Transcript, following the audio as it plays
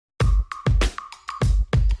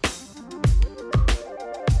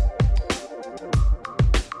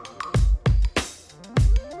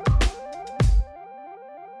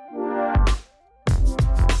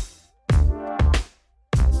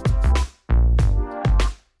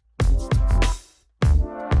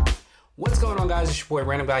guys? It's your boy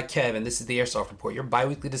Random Guy Kev, and this is the Airsoft Report, your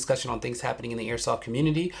bi-weekly discussion on things happening in the Airsoft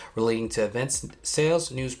community relating to events, sales,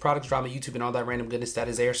 news, products, drama, YouTube, and all that random goodness that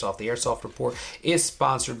is Airsoft. The Airsoft Report is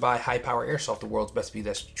sponsored by High Power Airsoft, the world's best speed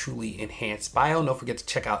that's truly enhanced bio. Don't forget to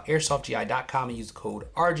check out airsoftgi.com and use the code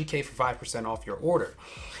RGK for 5% off your order.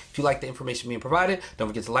 If you like the information being provided, don't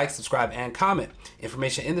forget to like, subscribe, and comment.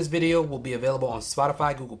 Information in this video will be available on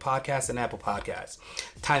Spotify, Google Podcasts, and Apple Podcasts.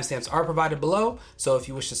 Timestamps are provided below, so if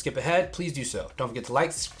you wish to skip ahead, please do so. Don't forget to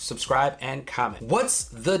like, subscribe, and comment. What's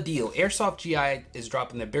the deal? Airsoft GI is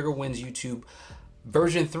dropping their Bigger Wins YouTube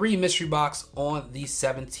version 3 mystery box on the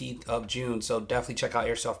 17th of June, so definitely check out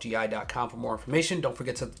airsoftgi.com for more information. Don't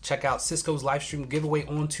forget to check out Cisco's live stream giveaway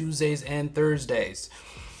on Tuesdays and Thursdays.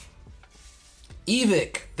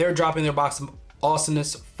 Evic, they're dropping their box of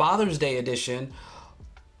awesomeness Father's Day edition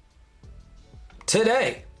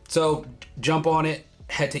today. So jump on it,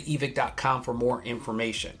 head to evic.com for more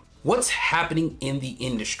information. What's happening in the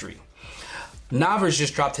industry? Navar's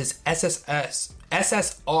just dropped his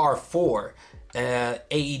SSR4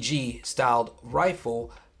 AEG styled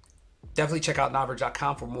rifle. Definitely check out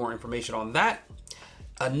navar.com for more information on that.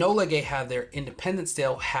 Enola Gay have their Independence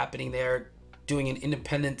Day happening there, doing an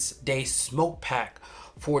Independence Day smoke pack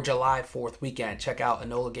for July 4th weekend. Check out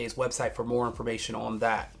Enola Gay's website for more information on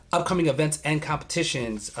that. Upcoming events and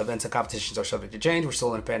competitions. Events and competitions are subject to change. We're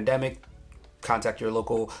still in a pandemic. Contact your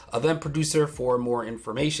local event producer for more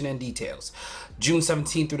information and details. June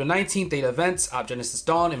 17th through the 19th, 8 events. Op Genesis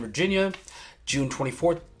Dawn in Virginia. June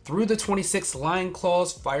 24th through the 26th, Lion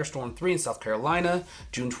Claws Firestorm 3 in South Carolina.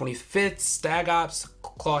 June 25th, Stag Ops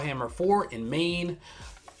Clawhammer 4 in Maine.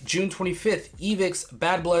 June 25th, Evic's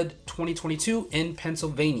Bad Blood 2022 in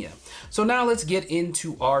Pennsylvania. So now let's get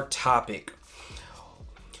into our topic.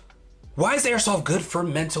 Why is Airsoft good for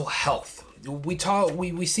mental health?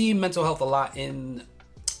 We see mental health a lot in,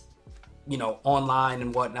 online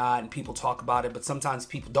and whatnot, and people talk about it, but sometimes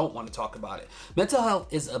people don't want to talk about it. Mental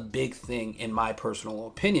health is a big thing in my personal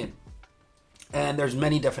opinion, and there's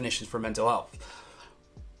many definitions for mental health.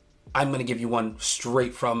 I'm going to give you one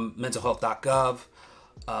straight from mentalhealth.gov.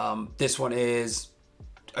 This one is,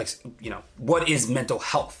 what is mental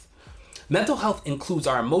health? Mental health includes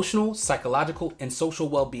our emotional, psychological, and social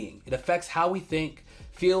well-being. It affects how we think,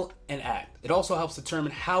 feel, and act. It also helps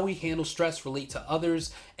determine how we handle stress, relate to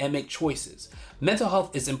others, and make choices. Mental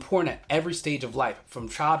health is important at every stage of life, from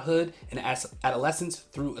childhood and adolescence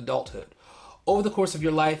through adulthood. Over the course of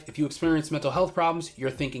your life, if you experience mental health problems,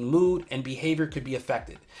 your thinking, mood, and behavior could be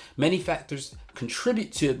affected. Many factors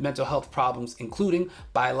contribute to mental health problems, including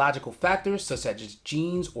biological factors such as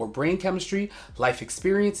genes or brain chemistry, life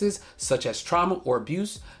experiences such as trauma or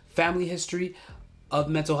abuse, family history of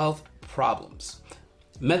mental health problems.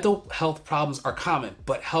 Mental health problems are common,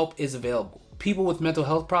 but help is available. People with mental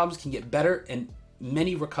health problems can get better and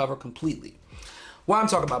many recover completely. Why I'm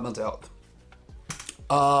talking about mental health?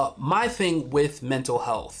 My thing with mental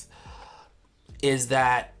health is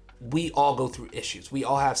that we all go through issues. We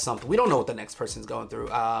all have something. We don't know what the next person's going through.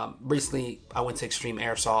 Recently, I went to Extreme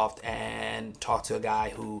Airsoft and talked to a guy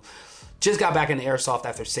who just got back into Airsoft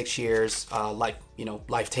after 6 years.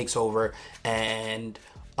 Life takes over, and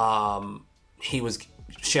he was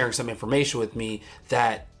sharing some information with me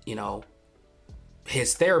that,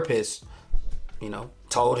 his therapist,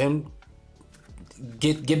 told him,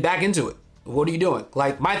 get back into it. What are you doing?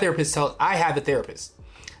 Like, my therapist I have a therapist.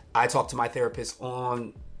 I talk to my therapist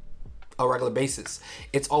on a regular basis.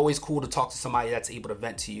 It's always cool to talk to somebody that's able to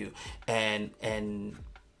vent to you, and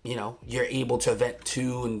you're able to vent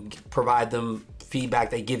to and provide them feedback.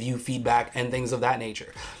 They give you feedback and things of that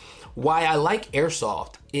nature. Why I like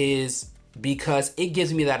Airsoft is because it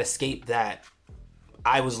gives me that escape that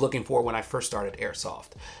I was looking for when I first started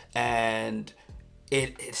Airsoft, and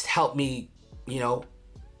it's helped me,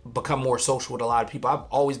 become more social with a lot of people. I've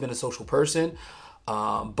always been a social person,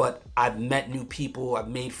 but I've met new people, I've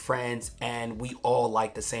made friends, and we all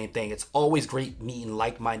like the same thing. It's always great meeting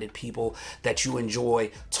like-minded people that you enjoy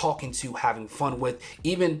talking to, having fun with,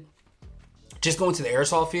 even just going to the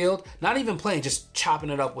airsoft field, not even playing, just chopping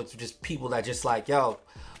it up with just people that just like, yo,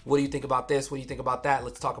 what do you think about this? What do you think about that?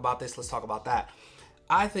 Let's talk about this. Let's talk about that.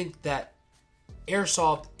 I think that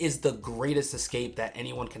Airsoft is the greatest escape that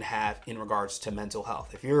anyone can have in regards to mental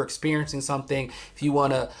health. If you're experiencing something, if you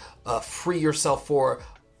want to free yourself for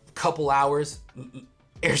a couple hours,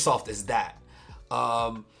 Airsoft is that.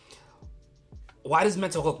 Why does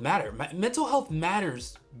mental health matter? Mental health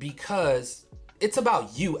matters because it's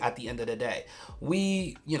about you at the end of the day.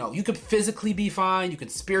 You could physically be fine, you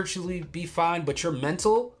could spiritually be fine, but your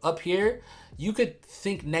mental up here, you could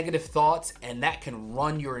think negative thoughts and that can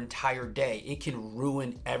run your entire day. It can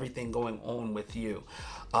ruin everything going on with you.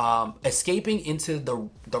 Escaping into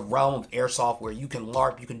the realm of airsoft where you can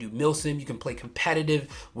LARP, you can do milsim, you can play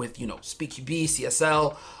competitive with, SpeakQB,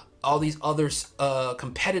 CSL, all these other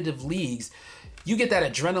competitive leagues. You get that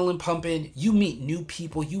adrenaline pumping, you meet new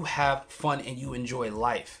people, you have fun, and you enjoy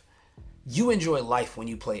life. You enjoy life when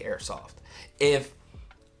you play airsoft.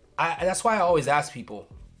 That's why I always ask people,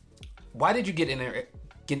 why did you get in there,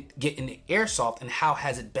 get in airsoft, and how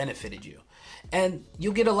has it benefited you? And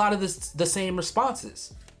you'll get a lot of the same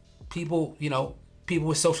responses. People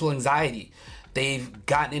with social anxiety, they've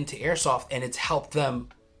gotten into airsoft and it's helped them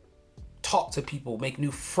talk to people, make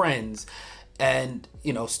new friends, and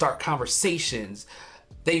start conversations.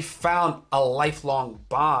 They found a lifelong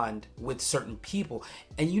bond with certain people,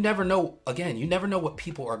 and you never know what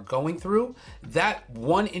people are going through. That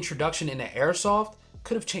one introduction into airsoft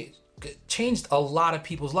could have changed a lot of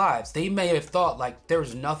people's lives. They may have thought like there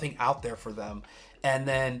was nothing out there for them, and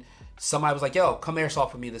then somebody was like, yo, come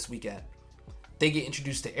airsoft with me this weekend. They get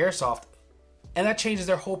introduced to airsoft, and that changes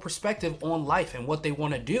their whole perspective on life and what they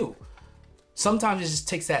want to do. Sometimes it just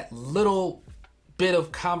takes that little bit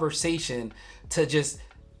of conversation to just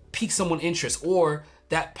pique someone's interest, or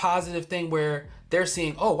that positive thing where they're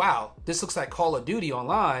seeing, oh wow, this looks like Call of Duty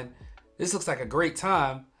online, this looks like a great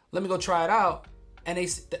time, let me go try it out. And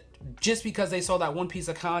just because they saw that one piece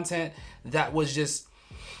of content that was just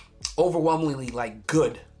overwhelmingly like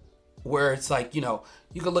good, where it's like, you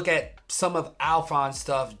could look at some of Alphon's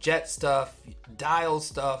stuff, Jet stuff, Dial's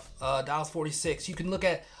stuff, Dial's 46. You can look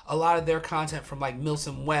at a lot of their content from like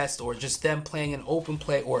Milsim West, or just them playing an open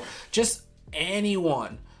play, or just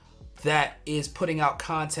anyone that is putting out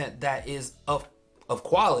content that is of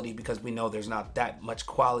quality, because we know there's not that much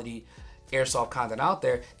quality airsoft content out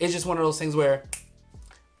there. It's just one of those things where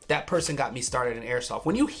that person got me started in airsoft.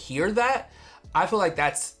 When you hear that, I feel like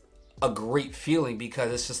that's a great feeling,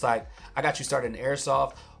 because it's just like, I got you started in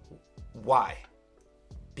airsoft. Why?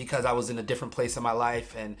 Because I was in a different place in my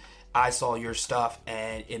life and I saw your stuff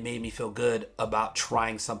and it made me feel good about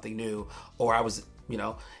trying something new. Or I was,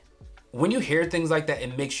 when you hear things like that,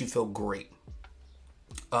 it makes you feel great.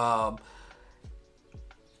 A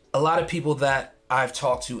lot of people that I've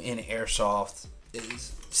talked to in airsoft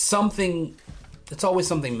is it's always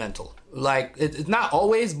something mental. Like, it's not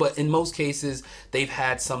always, but in most cases, they've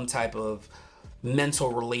had some type of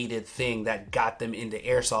mental related thing that got them into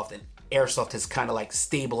airsoft, and airsoft has kind of like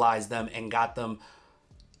stabilized them and got them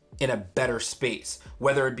in a better space,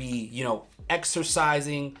 whether it be,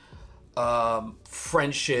 exercising,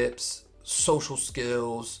 friendships, social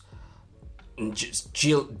skills, and just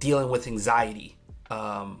dealing with anxiety.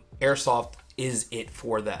 Airsoft is it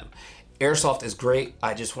for them. Airsoft is great.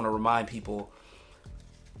 I just want to remind people,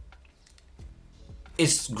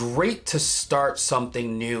 it's great to start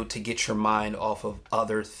something new to get your mind off of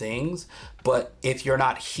other things, but if you're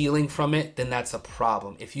not healing from it, then that's a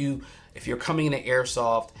problem. If you're coming into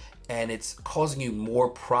airsoft and it's causing you more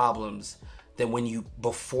problems than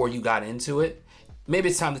before you got into it, maybe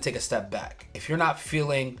it's time to take a step back. If you're not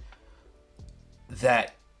feeling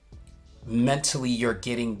that mentally you're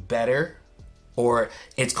getting better, or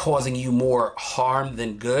it's causing you more harm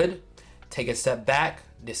than good, take a step back,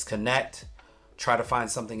 disconnect, try to find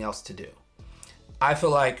something else to do. I feel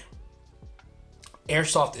like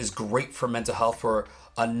airsoft is great for mental health for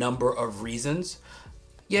a number of reasons.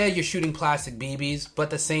 Yeah, you're shooting plastic BBs, but at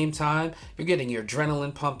the same time, you're getting your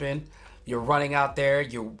adrenaline pumping, you're running out there,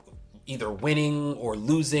 you're either winning or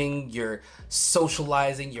losing, you're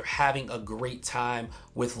socializing, you're having a great time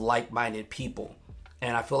with like-minded people.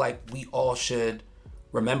 And I feel like we all should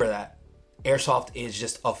remember that. Airsoft is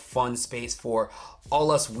just a fun space for all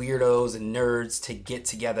us weirdos and nerds to get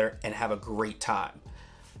together and have a great time.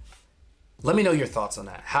 Let me know your thoughts on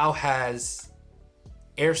that. How has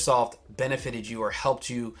airsoft benefited you or helped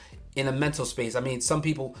you in a mental space? I mean, some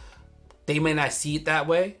people, they may not see it that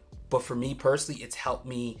way, but for me personally, it's helped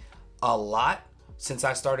me a lot since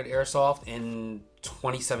I started airsoft in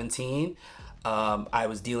 2017. I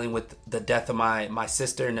was dealing with the death of my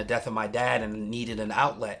sister and the death of my dad, and needed an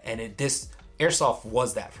outlet. And this airsoft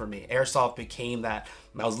was that for me. Airsoft became that.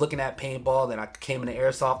 I was looking at paintball, then I came into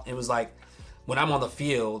airsoft. It was like when I'm on the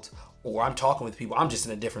field or I'm talking with people, I'm just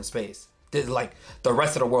in a different space. Like the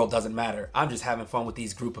rest of the world doesn't matter. I'm just having fun with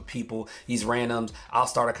these group of people, these randoms. I'll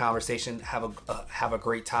start a conversation, have a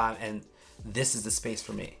great time, and this is the space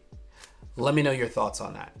for me. Let me know your thoughts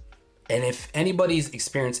on that. And if anybody's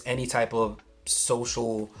experienced any type of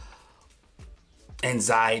social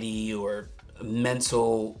anxiety or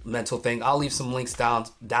mental thing, I'll leave some links down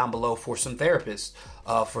below for some therapists,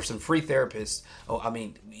 for some free therapists.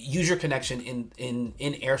 Use your connection in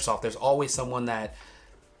Airsoft. There's always someone that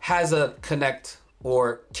has a connect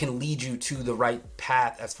or can lead you to the right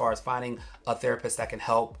path as far as finding a therapist that can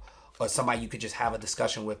help, or somebody you could just have a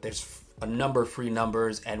discussion with. There's a number of free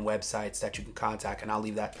numbers and websites that you can contact, and I'll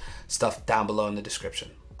leave that stuff down below in the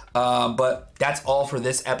description. But that's all for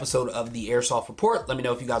this episode of the Airsoft Report. Let me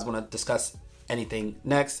know if you guys want to discuss anything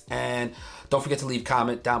next, and don't forget to leave a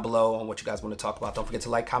comment down below on what you guys want to talk about. Don't forget to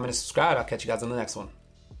like, comment, and subscribe. I'll catch you guys on the next one.